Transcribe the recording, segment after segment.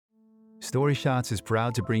StoryShots is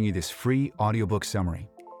proud to bring you this free audiobook summary.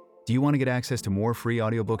 Do you want to get access to more free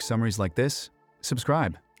audiobook summaries like this?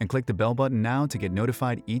 Subscribe and click the bell button now to get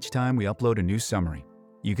notified each time we upload a new summary.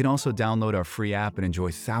 You can also download our free app and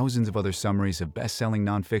enjoy thousands of other summaries of best-selling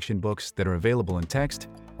nonfiction books that are available in text,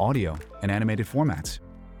 audio, and animated formats.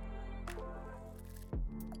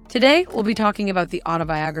 Today, we'll be talking about the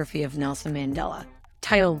autobiography of Nelson Mandela,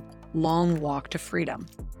 titled Long Walk to Freedom.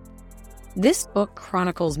 This book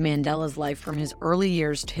chronicles Mandela's life from his early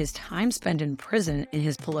years to his time spent in prison in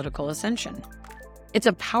his political ascension. It's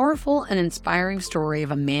a powerful and inspiring story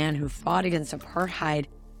of a man who fought against apartheid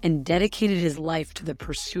and dedicated his life to the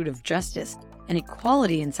pursuit of justice and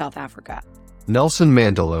equality in South Africa. Nelson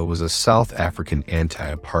Mandela was a South African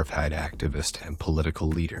anti-apartheid activist and political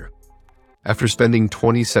leader. After spending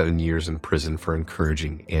 27 years in prison for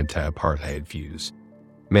encouraging anti-apartheid views,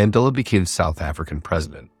 Mandela became South African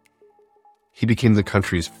president. He became the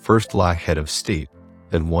country's first black head of state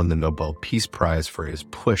and won the Nobel Peace Prize for his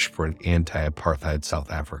push for an anti-apartheid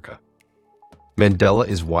South Africa. Mandela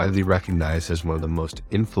is widely recognized as one of the most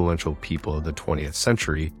influential people of the 20th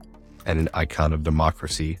century and an icon of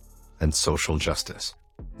democracy and social justice.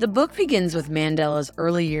 The book begins with Mandela's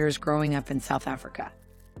early years growing up in South Africa.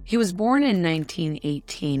 He was born in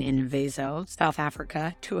 1918 in Vezo, South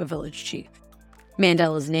Africa, to a village chief.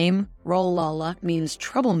 Mandela's name, Rolala, means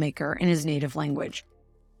troublemaker in his native language.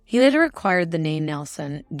 He later acquired the name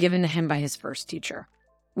Nelson, given to him by his first teacher.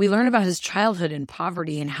 We learn about his childhood in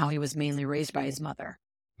poverty and how he was mainly raised by his mother.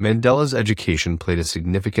 Mandela's education played a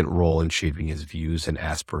significant role in shaping his views and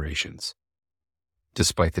aspirations.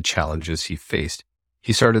 Despite the challenges he faced,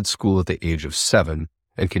 he started school at the age of 7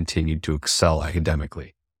 and continued to excel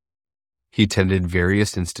academically. He attended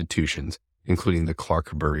various institutions, including the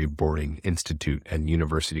Clarkbury Boarding Institute and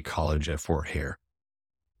University College at Fort Hare.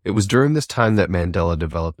 It was during this time that Mandela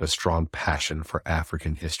developed a strong passion for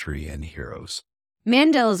African history and heroes.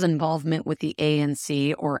 Mandela's involvement with the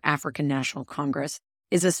ANC, or African National Congress,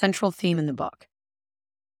 is a central theme in the book.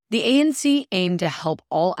 The ANC aimed to help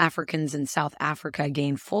all Africans in South Africa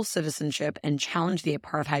gain full citizenship and challenge the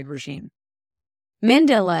apartheid regime.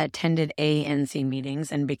 Mandela attended ANC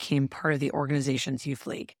meetings and became part of the organization's youth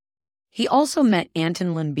league. He also met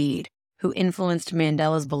Anton Lembede, who influenced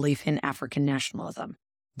Mandela's belief in African nationalism.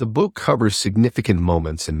 The book covers significant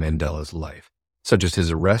moments in Mandela's life, such as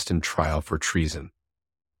his arrest and trial for treason.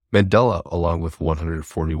 Mandela, along with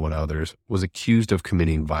 141 others, was accused of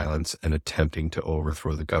committing violence and attempting to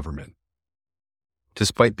overthrow the government.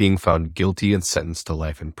 Despite being found guilty and sentenced to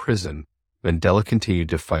life in prison, Mandela continued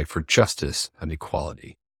to fight for justice and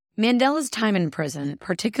equality. Mandela's time in prison,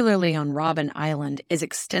 particularly on Robben Island, is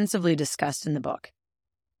extensively discussed in the book.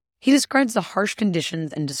 He describes the harsh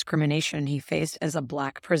conditions and discrimination he faced as a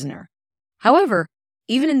black prisoner. However,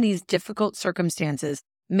 even in these difficult circumstances,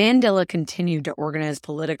 Mandela continued to organize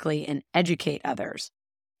politically and educate others.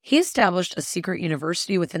 He established a secret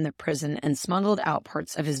university within the prison and smuggled out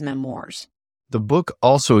parts of his memoirs. The book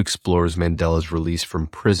also explores Mandela's release from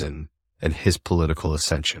prison and his political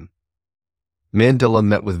ascension. Mandela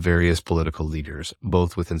met with various political leaders,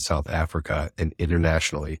 both within South Africa and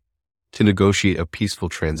internationally, to negotiate a peaceful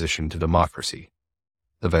transition to democracy.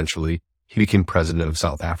 Eventually, he became president of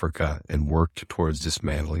South Africa and worked towards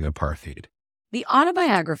dismantling apartheid. The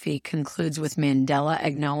autobiography concludes with Mandela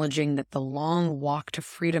acknowledging that the long walk to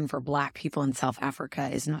freedom for Black people in South Africa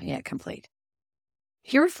is not yet complete.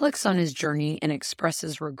 He reflects on his journey and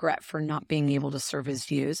expresses regret for not being able to serve his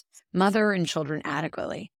views, mother and children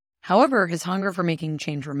adequately. However, his hunger for making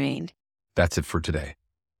change remained. That's it for today.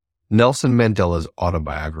 Nelson Mandela's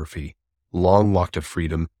autobiography, Long Walk to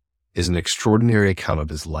Freedom, is an extraordinary account of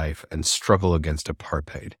his life and struggle against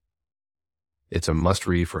apartheid. It's a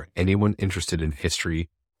must-read for anyone interested in history,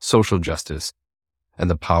 social justice, and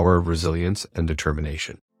the power of resilience and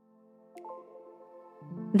determination.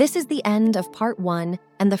 This is the end of part 1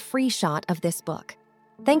 and the free shot of this book.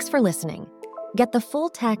 Thanks for listening. Get the full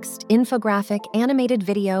text, infographic, animated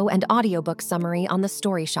video, and audiobook summary on the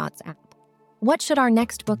StoryShots app. What should our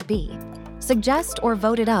next book be? Suggest or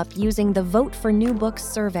vote it up using the Vote for New Books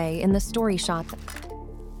survey in the StoryShots app.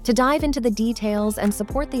 To dive into the details and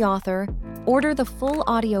support the author, order the full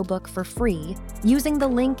audiobook for free using the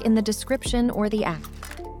link in the description or the app.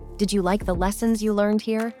 Did you like the lessons you learned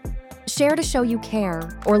here? Share to show you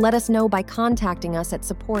care, or let us know by contacting us at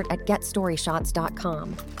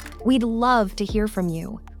support@getstoryshots.com. We'd love to hear from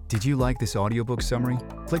you. Did you like this audiobook summary?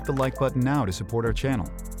 Click the like button now to support our channel.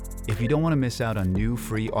 If you don't want to miss out on new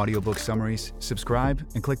free audiobook summaries, subscribe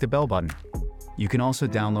and click the bell button. You can also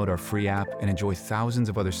download our free app and enjoy thousands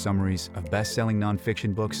of other summaries of best-selling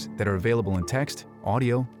nonfiction books that are available in text,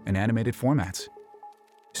 audio, and animated formats.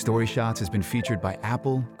 StoryShots has been featured by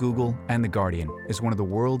Apple, Google, and The Guardian as one of the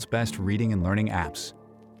world's best reading and learning apps.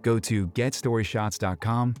 Go to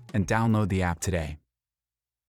getstoryshots.com and download the app today.